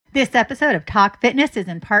This episode of Talk Fitness is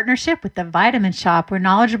in partnership with The Vitamin Shoppe, where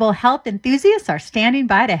knowledgeable health enthusiasts are standing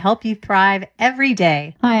by to help you thrive every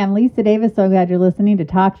day. Hi, I'm Lisa Davis. So glad you're listening to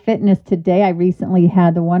Talk Fitness today. I recently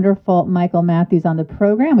had the wonderful Michael Matthews on the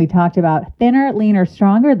program. We talked about thinner, leaner,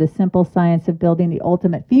 stronger, the simple science of building the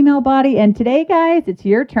ultimate female body. And today, guys, it's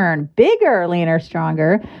your turn. Bigger, leaner,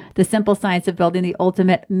 stronger, the simple science of building the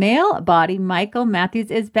ultimate male body. Michael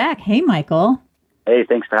Matthews is back. Hey, Michael. Hey,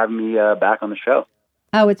 thanks for having me back on the show.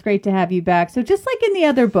 Oh, it's great to have you back. So just like in the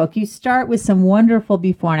other book, you start with some wonderful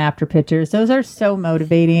before and after pictures. Those are so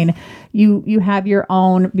motivating. You have your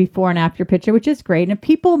own before and after picture, which is great. And if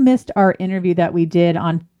people missed our interview that we did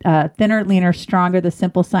on Thinner, Leaner, Stronger, the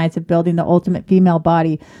simple science of building the ultimate female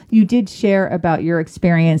body, you did share about your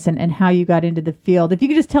experience and how you got into the field. If you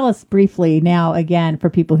could just tell us briefly now, again, for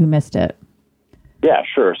people who missed it. Yeah,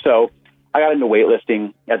 sure. So I got into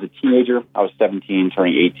weightlifting as a teenager. I was 17,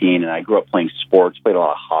 turning 18, and I grew up playing sports, played a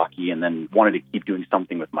lot of hockey, and then wanted to keep doing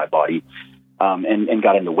something with my body, and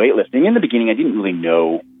got into weightlifting. In the beginning, I didn't really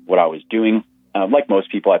know what I was doing. Like most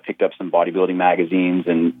people, I picked up some bodybuilding magazines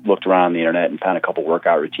and looked around on the internet and found a couple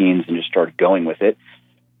workout routines and just started going with it.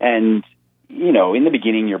 And, you know, in the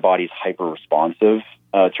beginning, your body's hyper responsive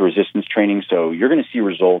to resistance training, so you're going to see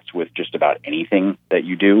results with just about anything that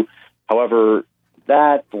you do. However,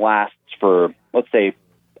 that lasts for, let's say,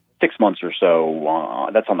 6 months or so.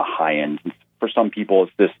 That's on the high end. For some people,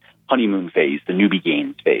 it's this honeymoon phase, the newbie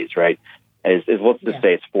gains phase, right? Let's just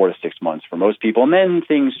say it's 4 to 6 months for most people. And then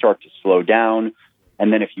things start to slow down.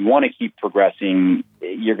 And then if you want to keep progressing,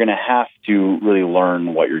 you're going to have to really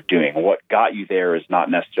learn what you're doing. What got you there is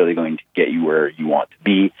not necessarily going to get you where you want to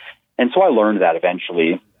be. And so I learned that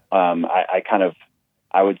eventually.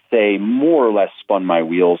 I would say more or less spun my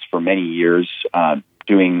wheels for many years,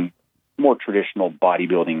 doing more traditional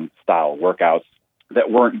bodybuilding style workouts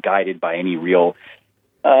that weren't guided by any real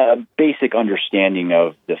basic understanding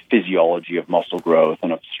of the physiology of muscle growth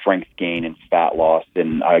and of strength gain and fat loss.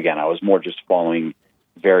 And again, I was more just following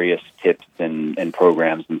various tips and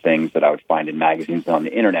programs and things that I would find in magazines and on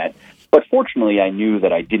the internet. But fortunately, I knew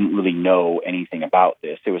that I didn't really know anything about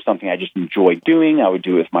this. It was something I just enjoyed doing. I would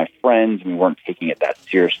do it with my friends, and we weren't taking it that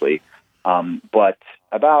seriously. But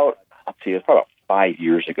it's probably about 5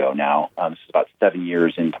 years ago now, this is about 7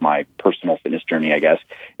 years into my personal fitness journey, I guess,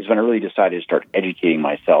 is when I really decided to start educating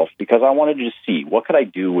myself, because I wanted to just see what could I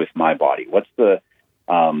do with my body. What's the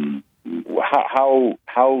how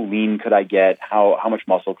lean could I get? How much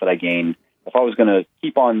muscle could I gain? If I was going to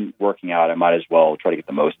keep on working out, I might as well try to get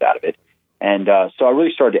the most out of it. And so I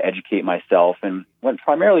really started to educate myself and went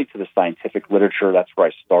primarily to the scientific literature. That's where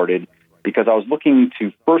I started, because I was looking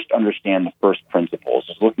to first understand the first principles.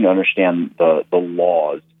 I was looking to understand the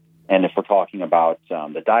laws. And if we're talking about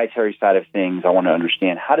the dietary side of things, I want to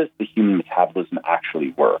understand, how does the human metabolism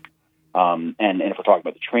actually work? And if we're talking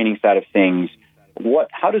about the training side of things,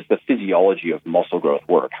 how does the physiology of muscle growth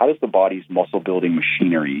work? How does the body's muscle building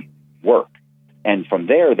machinery work? And from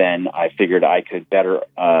there, then, I figured I could better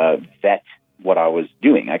vet what I was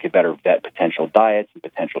doing. I could better vet potential diets and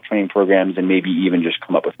potential training programs, and maybe even just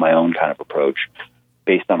come up with my own kind of approach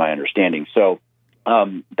based on my understanding. So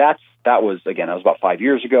that was about 5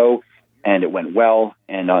 years ago, and it went well.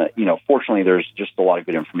 And fortunately, there's just a lot of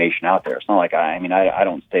good information out there. It's not like I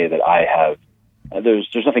don't say that I have. There's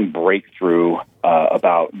nothing breakthrough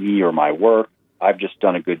about me or my work. I've just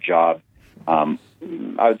done a good job. I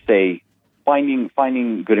would say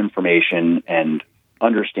finding good information and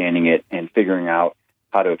understanding it and figuring out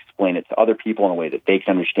how to explain it to other people in a way that they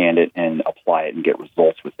can understand it and apply it and get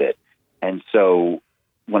results with it. And so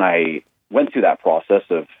when I went through that process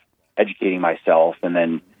of educating myself, and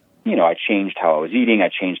then, I changed how I was eating, I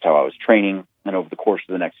changed how I was training, and over the course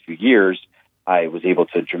of the next few years, I was able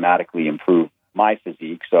to dramatically improve my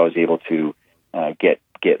physique. So I was able to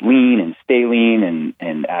get lean and stay lean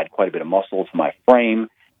and add quite a bit of muscle to my frame.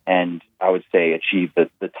 And I would say achieve the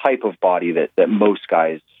type of body that most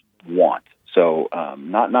guys want. So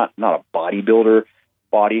not a bodybuilder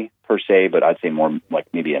body per se, but I'd say more like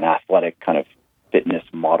maybe an athletic kind of fitness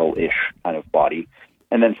model-ish kind of body.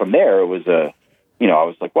 And then from there, it was I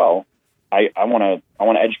was like, well, I want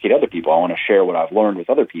to educate other people. I want to share what I've learned with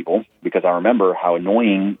other people, because I remember how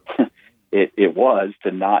annoying it was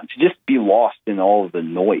to just be lost in all of the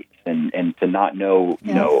noise and to not know,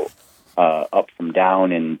 up from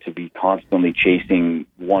down, and to be constantly chasing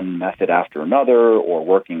one method after another, or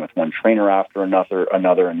working with one trainer after another,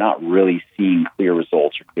 and not really seeing clear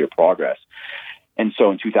results or clear progress. And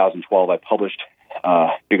so in 2012, I published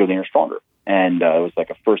Bigger, Leaner, Stronger. And it was like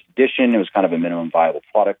a first edition. It was kind of a minimum viable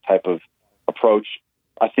product type of approach.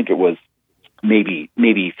 I think it was maybe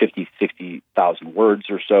 50, 60,000 words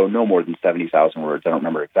or so, no more than 70,000 words. I don't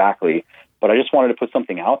remember exactly, but I just wanted to put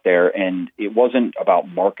something out there, and it wasn't about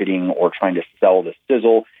marketing or trying to sell the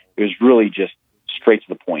sizzle. It was really just straight to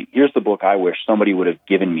the point. Here's the book I wish somebody would have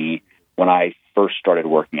given me when I first started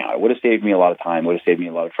working out. It would have saved me a lot of time, would have saved me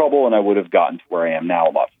a lot of trouble, and I would have gotten to where I am now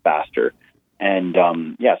a lot faster. And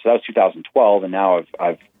so that was 2012, and now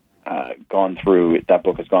I've gone through, that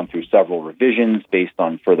book has gone through several revisions based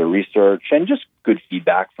on further research and just good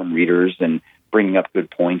feedback from readers and bringing up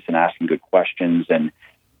good points and asking good questions. And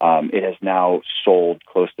it has now sold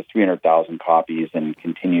close to 300,000 copies and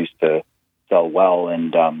continues to sell well.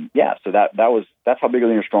 And so that's how Bigger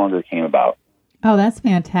Leaner Stronger came about. Oh, that's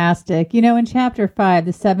fantastic. In Chapter 5,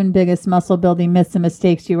 the 7 biggest muscle building myths and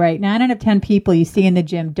mistakes, you write, 9 out of 10 people you see in the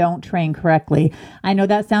gym don't train correctly. I know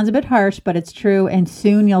that sounds a bit harsh, but it's true, and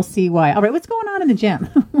soon you'll see why. All right, what's going on in the gym?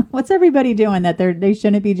 What's everybody doing that they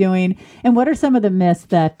shouldn't be doing? And what are some of the myths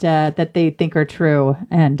that they think are true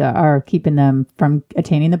and are keeping them from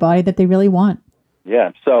attaining the body that they really want?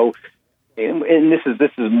 Yeah, so... And this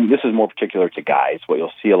is more particular to guys. What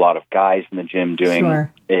you'll see a lot of guys in the gym doing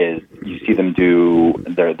is you see them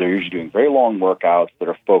they're usually doing very long workouts that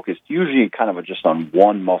are focused usually kind of just on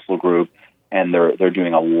one muscle group, and they're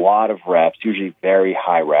doing a lot of reps, usually very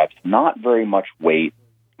high reps, not very much weight,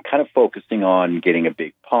 kind of focusing on getting a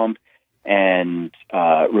big pump and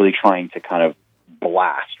really trying to kind of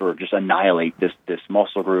blast or just annihilate this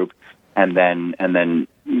muscle group, and then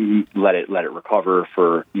let it recover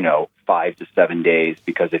for 5 to 7 days.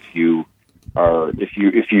 Because if you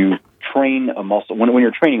train a muscle, when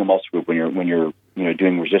you're training a muscle group, when you're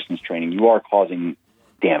doing resistance training, you are causing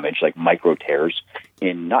damage, like micro tears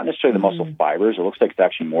in not necessarily the muscle fibers. It looks like it's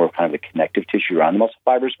actually more of kind of the connective tissue around the muscle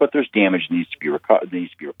fibers, but there's damage that needs to be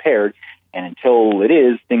repaired. And until it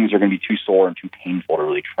is, things are going to be too sore and too painful to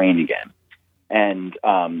really train again. And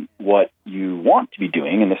what you want to be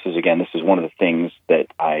doing, and this is one of the things that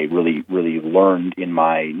I really, really learned in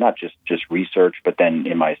my, not just research, but then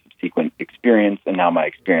in my subsequent experience, and now my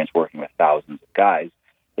experience working with thousands of guys,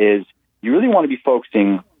 is you really want to be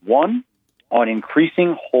focusing, one, on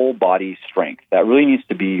increasing whole body strength. That really needs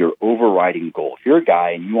to be your overriding goal. If you're a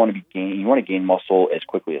guy and you want to gain muscle as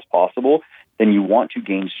quickly as possible, then you want to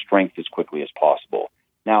gain strength as quickly as possible.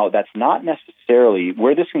 Now, that's not necessarily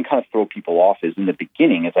where this can kind of throw people off. Is in the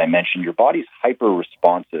beginning, as I mentioned, your body's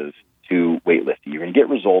hyper-responsive to weightlifting. You're going to get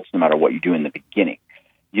results no matter what you do in the beginning.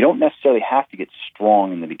 You don't necessarily have to get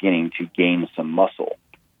strong in the beginning to gain some muscle.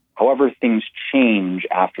 However, things change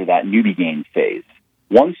after that newbie gain phase.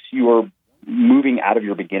 Once you're moving out of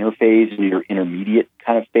your beginner phase into your intermediate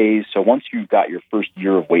kind of phase, so once you've got your first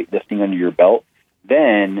year of weightlifting under your belt,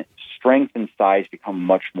 then strength and size become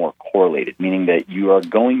much more correlated, meaning that you are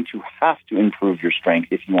going to have to improve your strength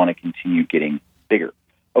if you want to continue getting bigger.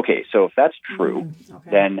 Okay, so if that's true,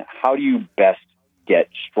 then how do you best get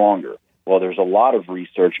stronger? Well, there's a lot of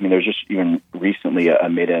research. I mean, there's just even recently a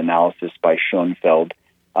meta-analysis by Schoenfeld,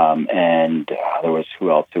 and there was who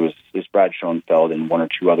else? It was Brad Schoenfeld and one or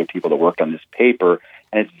two other people that worked on this paper,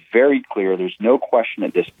 and it's very clear, there's no question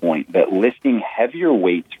at this point, that lifting heavier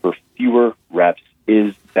weights for fewer reps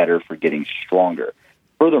is better for getting stronger.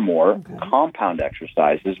 Furthermore, compound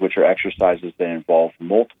exercises, which are exercises that involve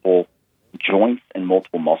multiple joints and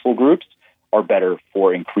multiple muscle groups, are better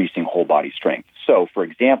for increasing whole body strength. So, for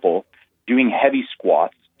example, doing heavy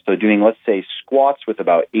squats, so doing, let's say, squats with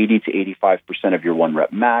about 80 to 85% of your 1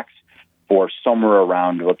 rep max for somewhere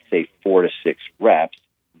around, let's say, 4 to 6 reps,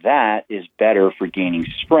 that is better for gaining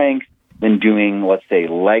strength than doing, let's say,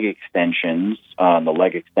 leg extensions on the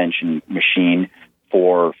leg extension machine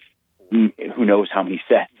for who knows how many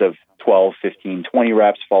sets of 12, 15, 20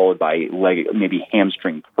 reps, followed by maybe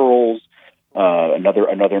hamstring curls,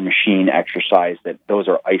 another machine exercise. That those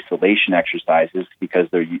are isolation exercises because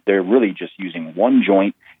they're really just using one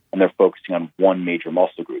joint and they're focusing on one major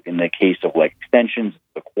muscle group. In the case of leg extensions,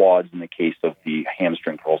 the quads. In the case of the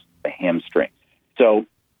hamstring curls, the hamstring. So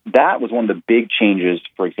that was one of the big changes,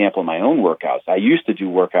 for example, in my own workouts. I used to do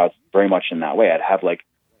workouts very much in that way. I'd have like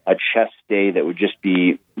a chest day that would just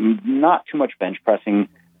be not too much bench pressing,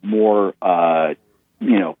 more,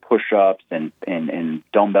 push-ups and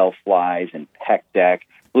dumbbell flies and pec deck,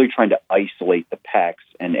 really trying to isolate the pecs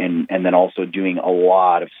and then also doing a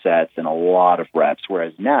lot of sets and a lot of reps.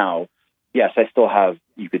 Whereas now, yes, I still have,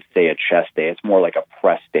 you could say, a chest day. It's more like a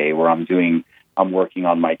press day where I'm working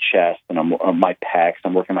on my chest and I'm on my pecs,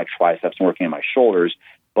 I'm working on my triceps, I'm working on my shoulders.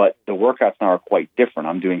 But the workouts now are quite different.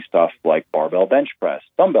 I'm doing stuff like barbell bench press,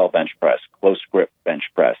 dumbbell bench press, close grip bench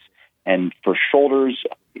press. And for shoulders,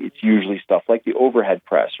 it's usually stuff like the overhead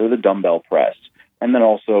press or the dumbbell press and then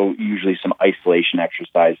also usually some isolation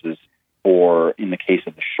exercises for, in the case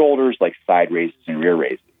of the shoulders, like side raises and rear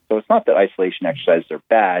raises. So it's not that isolation exercises are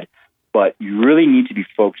bad, but you really need to be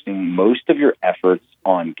focusing most of your efforts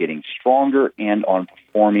on getting stronger and on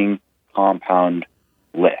performing compound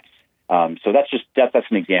lifts. So that's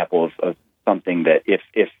an example of something that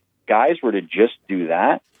if guys were to just do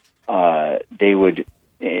that, they would.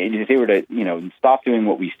 If they were to, stop doing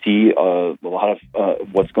what we see, a lot of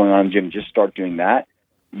what's going on in the gym, just start doing that.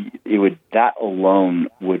 That alone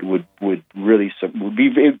would really be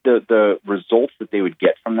the results that they would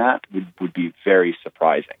get from that would be very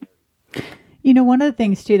surprising. One of the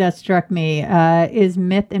things too that struck me is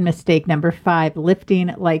myth and mistake number 5: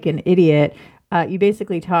 lifting like an idiot. You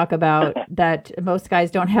basically talk about that most guys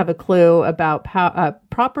don't have a clue about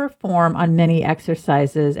proper form on many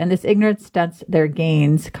exercises, and this ignorance stunts their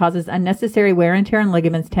gains, causes unnecessary wear and tear on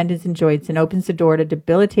ligaments, tendons, and joints, and opens the door to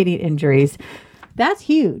debilitating injuries. That's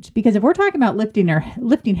huge, because if we're talking about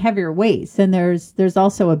lifting heavier weights, then there's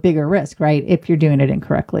also a bigger risk, right? If you're doing it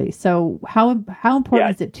incorrectly. So how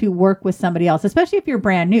important is it to work with somebody else, especially if you're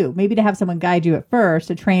brand new, maybe to have someone guide you at first,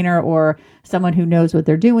 a trainer or someone who knows what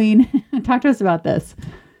they're doing? Talk to us about this.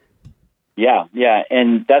 Yeah.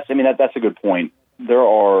 And that's a good point. There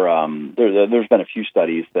are, there's been a few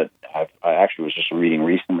studies that I actually was just reading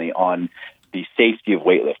recently on the safety of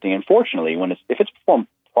weightlifting. Unfortunately, if it's performed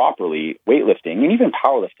properly, weightlifting and even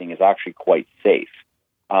powerlifting is actually quite safe.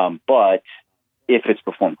 But if it's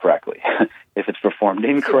performed correctly, if it's performed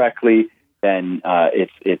incorrectly, then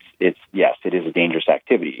it's yes, it is a dangerous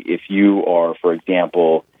activity. If you are, for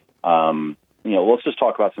example, let's just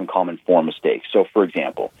talk about some common form mistakes. So, for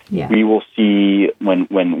example, we will see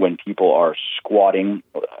when people are squatting,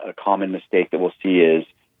 a common mistake that we'll see is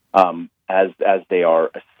as they are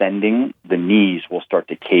ascending, the knees will start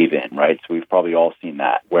to cave in, right? So we've probably all seen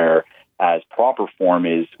that, whereas proper form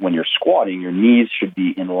is when you're squatting, your knees should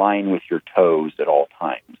be in line with your toes at all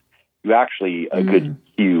times. You actually, a good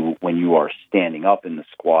cue when you are standing up in the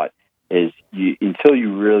squat is until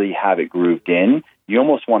you really have it grooved in, you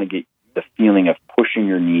almost want to get the feeling of pushing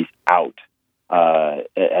your knees out,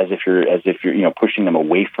 as if you're pushing them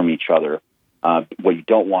away from each other. What you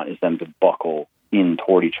don't want is them to buckle in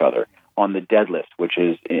toward each other. On the deadlift, which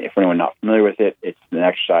is, if anyone not familiar with it, it's an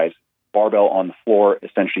exercise, barbell on the floor.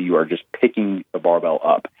 Essentially, you are just picking the barbell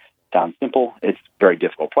up. Sounds simple. It's very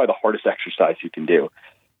difficult. Probably the hardest exercise you can do.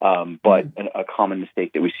 But a common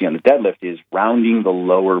mistake that we see on the deadlift is rounding the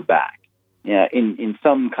lower back. Yeah, in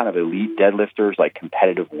some kind of elite deadlifters, like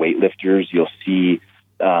competitive weightlifters, you'll see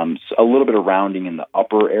a little bit of rounding in the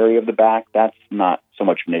upper area of the back. That's not so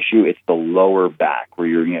much of an issue. It's the lower back where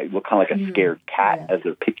you look kind of like a scared cat as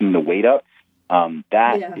they're picking the weight up.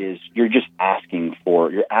 Is you're asking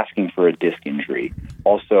for a disc injury.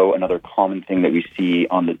 Also, another common thing that we see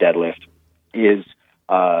on the deadlift is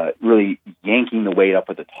really yanking the weight up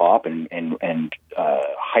at the top and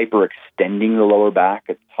hyperextending the lower back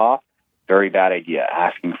at the top. Very bad idea.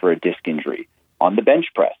 Asking for a disc injury. On the bench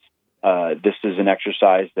press, this is an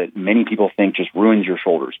exercise that many people think just ruins your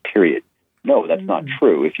shoulders, period. No, that's not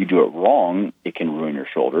true. If you do it wrong, it can ruin your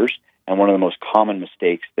shoulders. And one of the most common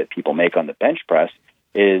mistakes that people make on the bench press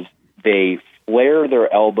is they flare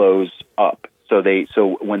their elbows up.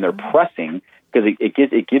 So when they're pressing, because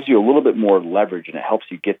it gives you a little bit more leverage and it helps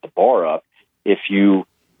you get the bar up. If you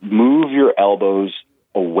move your elbows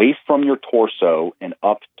away from your torso and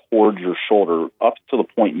up toward your shoulder, up to the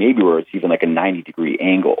point maybe where it's even like a 90-degree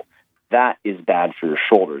angle, that is bad for your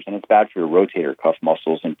shoulders, and it's bad for your rotator cuff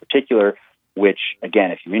muscles in particular, which,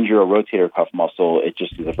 again, if you injure a rotator cuff muscle, it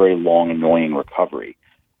just is a very long, annoying recovery.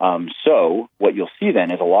 So what you'll see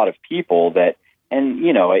then is a lot of people that, and,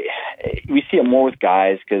 we see it more with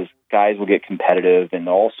guys because guys will get competitive, and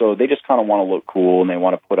also they just kind of want to look cool, and they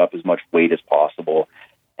want to put up as much weight as possible.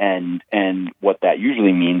 And what that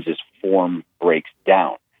usually means is form breaks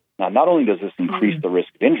down. Now, not only does this increase the risk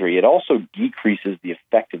of injury, it also decreases the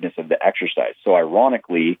effectiveness of the exercise. So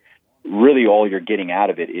ironically, really all you're getting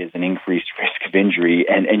out of it is an increased risk of injury,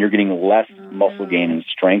 and you're getting less muscle gain and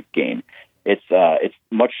strength gain. It's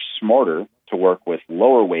much smarter to work with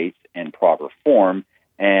lower weights and proper form,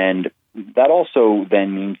 and that also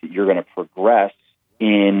then means that you're going to progress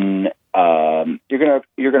in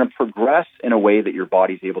you're going to progress in a way that your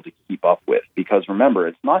body's able to keep up with. Because remember,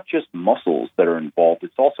 it's not just muscles that are involved;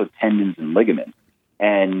 it's also tendons and ligaments.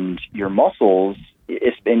 And your muscles,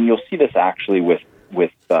 and you'll see this actually with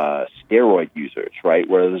steroid users, right?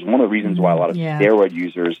 Where there's one of the reasons why a lot of steroid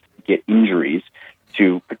users get injuries,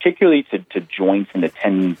 particularly to joints and to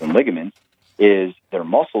tendons and ligaments, is their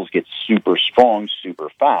muscles get super strong, super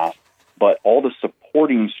fast, but all the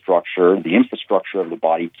supporting structure, the infrastructure of the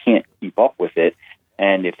body can't keep up with it.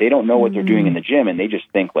 And if they don't know what they're doing in the gym and they just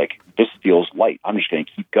think like, this feels light, I'm just going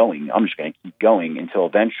to keep going. I'm just going to keep going until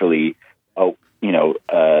eventually,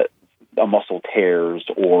 a muscle tears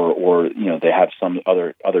or they have some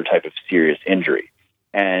other type of serious injury.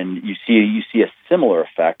 And you see a similar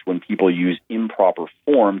effect when people use improper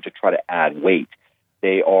form to try to add weight.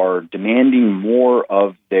 They are demanding more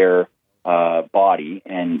of their body,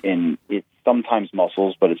 and it's sometimes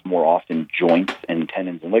muscles, but it's more often joints and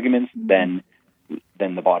tendons and ligaments than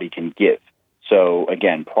the body can give. So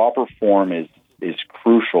again, proper form is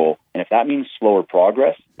crucial, and if that means slower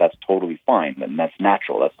progress, that's totally fine, and that's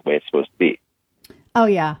natural. That's the way it's supposed to be. Oh,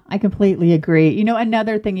 yeah, I completely agree.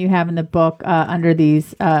 Another thing you have in the book under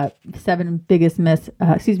these 7 biggest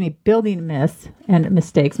building myths and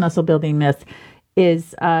mistakes, muscle building myths,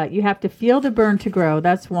 is you have to feel the burn to grow.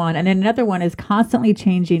 That's one. And then another one is constantly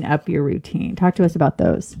changing up your routine. Talk to us about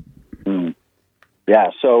those.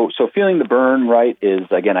 Yeah, so feeling the burn, right, is,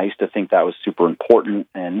 again, I used to think that was super important.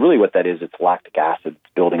 And really what that is, it's lactic acid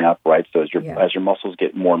building up, right? So as your muscles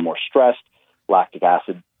get more and more stressed, lactic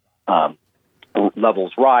acid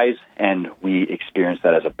levels rise, and we experience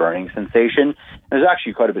that as a burning sensation. There's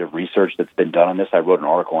actually quite a bit of research that's been done on this. I wrote an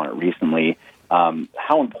article on it recently.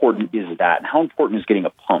 How important is that? And how important is getting a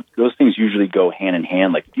pump? Those things usually go hand in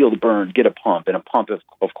hand, like feel the burn, get a pump. And a pump,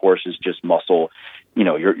 of course, is just muscle.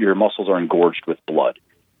 Your muscles are engorged with blood.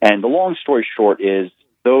 And the long story short is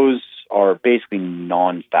those are basically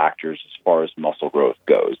non-factors as far as muscle growth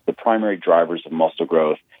goes. The primary drivers of muscle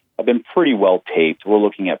growth have been pretty well taped. We're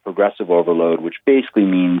looking at progressive overload, which basically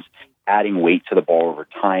means adding weight to the bar over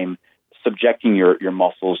time, subjecting your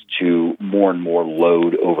muscles to more and more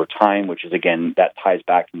load over time, which is, again, that ties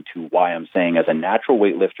back into why I'm saying as a natural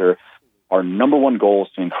weightlifter, our number one goal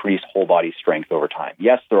is to increase whole body strength over time.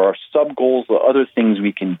 Yes, there are sub goals, other things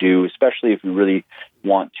we can do, especially if we really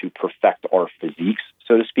want to perfect our physiques,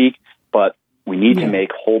 so to speak, but we need to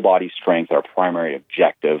make whole body strength our primary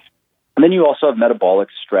objective. And then you also have metabolic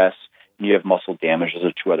stress, and you have muscle damage. Those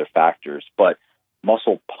are 2 other factors. But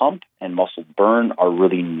muscle pump and muscle burn are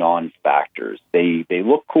really non-factors. They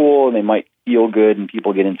look cool, and they might feel good, and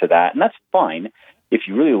people get into that, and that's fine. If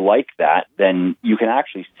you really like that, then you can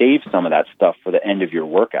actually save some of that stuff for the end of your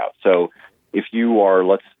workout. So if you are,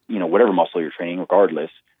 whatever muscle you're training,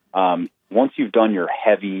 regardless, once you've done your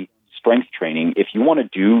heavy strength training, if you want to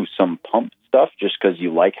do some pump stuff just because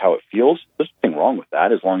you like how it feels, there's nothing wrong with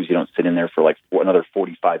that, as long as you don't sit in there for like another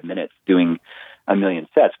 45 minutes doing a million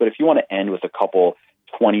sets. But if you want to end with a couple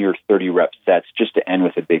 20 or 30 rep sets just to end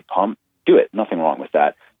with a big pump, do it. Nothing wrong with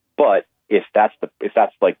that. But if that's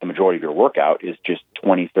like the majority of your workout is just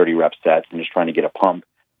 20, 30 rep sets and just trying to get a pump,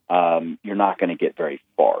 you're not going to get very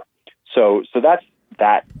far. So that's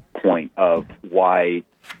that point of why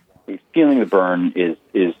feeling the burn is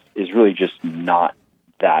really just not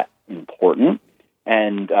that important.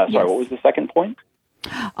 And sorry, what was the second point?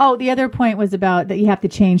 Oh, the other point was about that you have to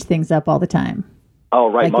change things up all the time. Oh,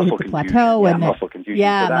 right, like muscle confusion. Plateau and muscle confusion.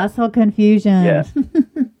 Yeah, muscle confusion. Yeah.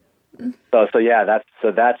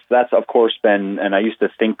 That's of course been, and I used to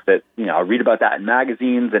think that, I read about that in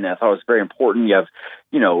magazines, and I thought it was very important. You have,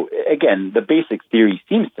 again, the basic theory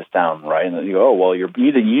seems to sound right, and you go, oh, well, you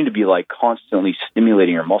need to be like constantly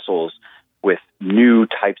stimulating your muscles with new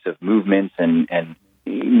types of movements and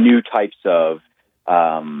new types of,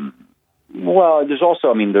 there's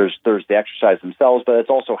also, there's the exercise themselves, but it's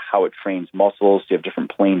also how it trains muscles. You have different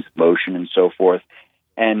planes of motion and so forth.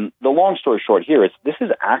 And the long story short here is this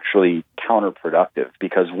is actually counterproductive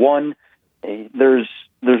because, one, there's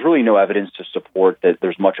really no evidence to support that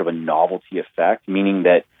there's much of a novelty effect, meaning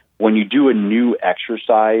that when you do a new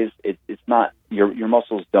exercise, it's not your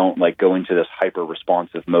muscles don't like go into this hyper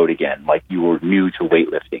responsive mode again, like you were new to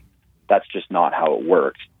weightlifting. That's just not how it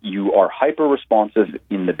works. You are hyper responsive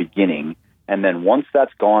in the beginning, and then once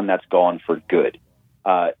that's gone for good.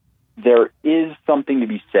 There is something to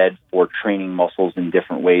be said for training muscles in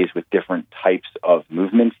different ways with different types of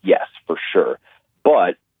movements. Yes, for sure.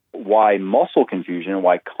 But why muscle confusion and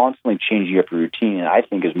why constantly changing up your routine, and I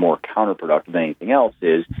think is more counterproductive than anything else,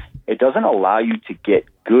 is it doesn't allow you to get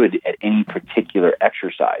good at any particular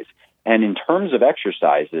exercise. And in terms of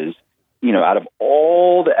exercises, out of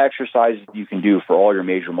all the exercises you can do for all your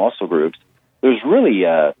major muscle groups, there's really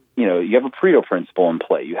you have a Pareto principle in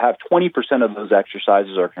play. You have 20% of those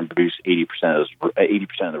exercises are going to produce 80%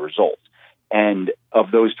 of the results. And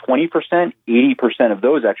of those 20%, 80% of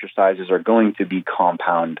those exercises are going to be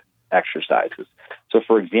compound exercises. So,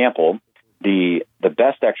 for example, the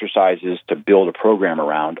best exercises to build a program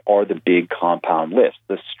around are the big compound lifts,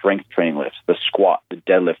 the strength training lifts, the squat, the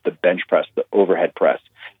deadlift, the bench press, the overhead press.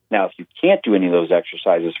 Now, if you can't do any of those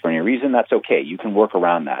exercises for any reason, that's okay. You can work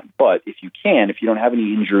around that. But if you can, if you don't have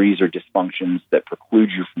any injuries or dysfunctions that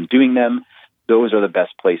preclude you from doing them, those are the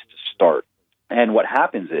best place to start. And what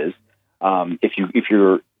happens is, if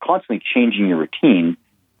you're constantly changing your routine,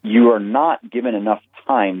 you are not given enough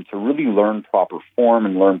time to really learn proper form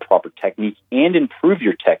and learn proper technique and improve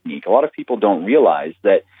your technique. A lot of people don't realize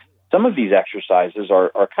that some of these exercises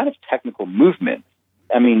are kind of technical movements.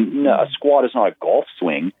 I mean, a squat is not a golf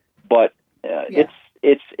swing, but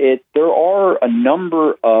there are a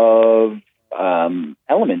number of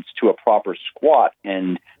elements to a proper squat,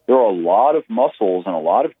 and there are a lot of muscles and a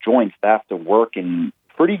lot of joints that have to work in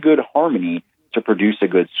pretty good harmony to produce a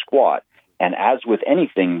good squat. And as with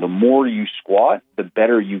anything, the more you squat, the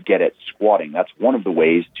better you get at squatting. That's one of the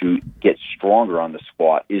ways to get stronger on the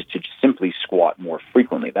squat, is to simply squat more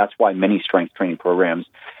frequently. That's why many strength training programs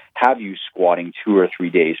have you squatting 2 or 3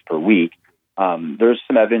 days per week. There's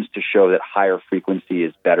some evidence to show that higher frequency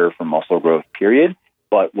is better for muscle growth, period.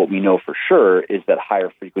 But what we know for sure is that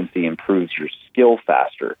higher frequency improves your skill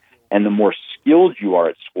faster. And the more skilled you are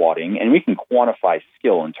at squatting, and we can quantify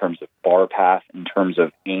skill in terms of bar path, in terms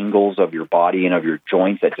of angles of your body and of your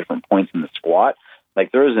joints at different points in the squat.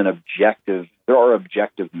 Like there are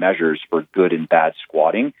objective measures for good and bad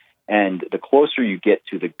squatting. And the closer you get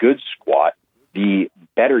to the good squat, the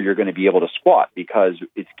better you're going to be able to squat, because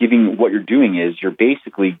what you're doing is you're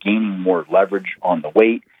basically gaining more leverage on the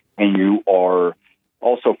weight, and you are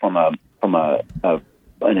also from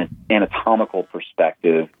an anatomical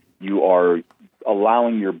perspective, you are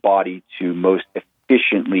allowing your body to most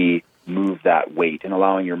efficiently move that weight and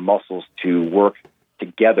allowing your muscles to work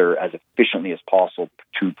together as efficiently as possible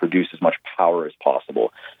to produce as much power as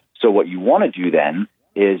possible. So what you want to do then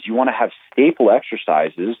is you want to have staple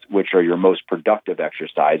exercises, which are your most productive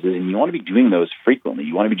exercises, and you want to be doing those frequently.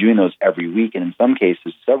 You want to be doing those every week, and in some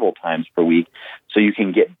cases several times per week, so you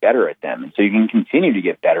can get better at them. And so you can continue to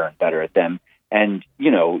get better and better at them. And,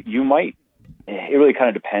 it really kind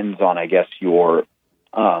of depends on, I guess, your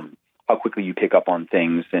how quickly you pick up on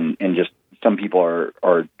things, and just some people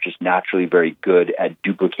are just naturally very good at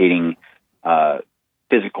duplicating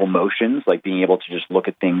physical motions, like being able to just look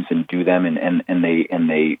at things and do them, and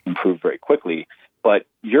they improve very quickly. But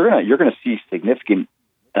you're gonna see significant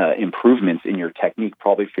improvements in your technique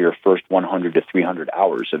probably for your first 100 to 300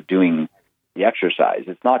 hours of doing the exercise.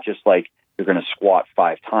 It's not just like you're going to squat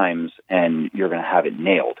 5 times and you're going to have it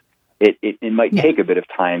nailed. It might take a bit of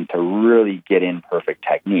time to really get in perfect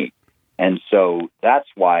technique. And so that's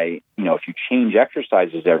why, if you change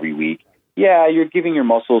exercises every week, you're giving your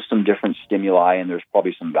muscles some different stimuli, and there's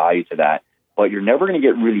probably some value to that, but you're never going to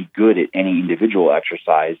get really good at any individual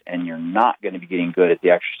exercise, and you're not going to be getting good at the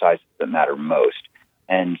exercises that matter most.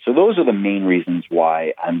 And so those are the main reasons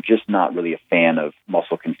why I'm just not really a fan of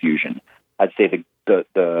muscle confusion. I'd say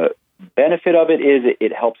the benefit of it is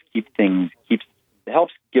it helps it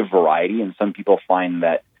helps give variety, and some people find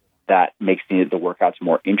that makes the workouts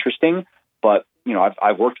more interesting. But,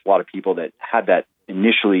 I've worked with a lot of people that had that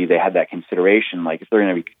initially, they had that consideration, like if they're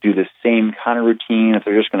going to do the same kind of routine, if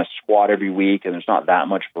they're just going to squat every week and there's not that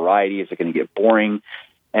much variety, is it going to get boring?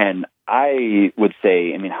 And I would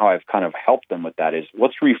say, how I've kind of helped them with that is,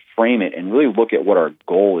 let's reframe it and really look at what our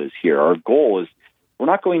goal is here. Our goal is, we're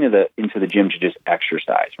not going into the gym to just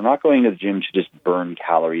exercise. We're not going to the gym to just burn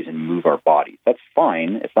calories and move our bodies. That's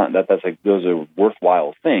fine. It's not those are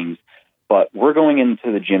worthwhile things, but we're going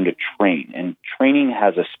into the gym to train, and training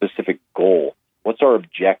has a specific goal. What's our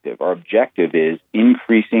objective? Our objective is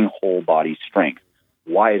increasing whole body strength.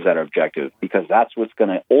 Why is that our objective? Because that's what's going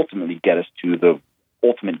to ultimately get us to the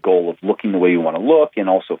ultimate goal of looking the way you want to look, and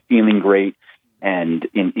also feeling great, and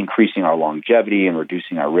increasing our longevity and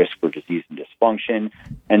reducing our risk for disease and dysfunction.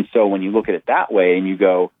 And so when you look at it that way and you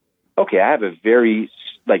go, okay, I have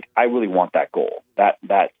I really want that goal.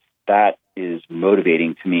 That is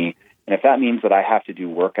motivating to me. And if that means that I have to do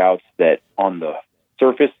workouts that on the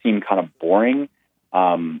surface seem kind of boring,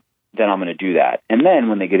 then I'm going to do that. And then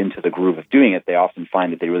when they get into the groove of doing it, they often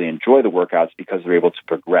find that they really enjoy the workouts because they're able to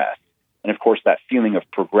progress. And of course, that feeling of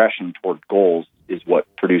progression toward goals is what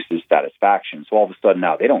produces satisfaction. So all of a sudden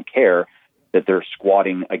now they don't care that they're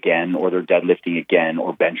squatting again, or they're deadlifting again,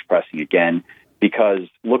 or bench pressing again, because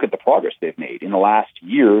look at the progress they've made. In the last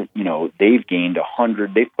year, they've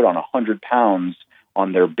put on 100 pounds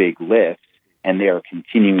on their big lifts, and they are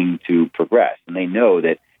continuing to progress. And they know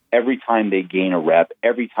that every time they gain a rep,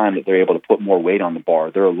 every time that they're able to put more weight on the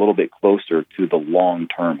bar, they're a little bit closer to the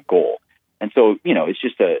long-term goal. And so, it's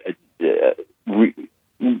just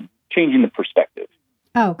changing the perspective.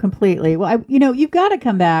 Oh, completely. Well, you've got to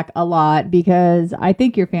come back a lot because I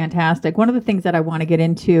think you're fantastic. One of the things that I want to get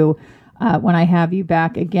into when I have you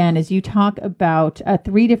back again is you talk about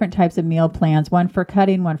 3 different types of meal plans, one for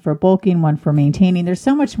cutting, one for bulking, one for maintaining. There's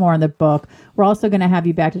so much more in the book. We're also going to have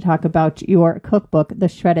you back to talk about your cookbook, The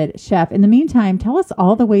Shredded Chef. In the meantime, tell us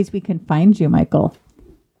all the ways we can find you, Michael.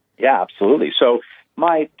 Yeah, absolutely. So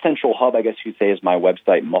my central hub, I guess you'd say, is my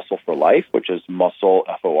website, Muscle for Life, which is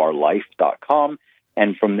muscleforlife.com.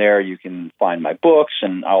 And from there, you can find my books,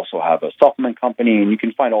 and I also have a supplement company, and you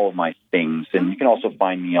can find all of my things. And you can also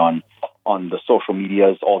find me on the social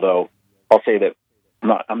medias, although I'll say that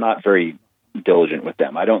I'm not very diligent with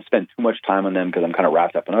them. I don't spend too much time on them because I'm kind of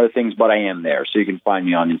wrapped up in other things, but I am there. So you can find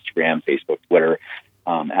me on Instagram, Facebook, Twitter,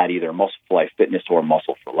 at either Muscle for Life Fitness or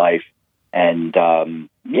Muscle for Life. And I'd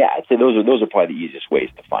say those are probably the easiest ways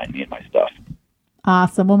to find me and my stuff.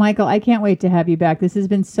 Awesome. Well, Michael, I can't wait to have you back. This has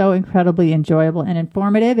been so incredibly enjoyable and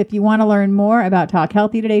informative. If you want to learn more about Talk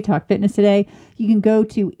Healthy Today, Talk Fitness Today, you can go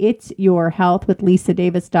to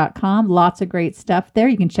itsyourhealthwithlisadavis.com. Lots of great stuff there.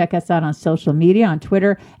 You can check us out on social media, on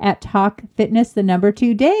Twitter at Talk Fitness, the number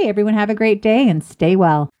 2 day. Everyone have a great day and stay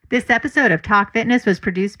well. This episode of Talk Fitness was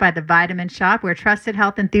produced by The Vitamin Shop, where trusted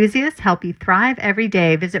health enthusiasts help you thrive every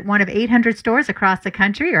day. Visit one of 800 stores across the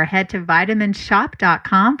country or head to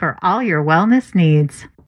vitaminshop.com for all your wellness needs.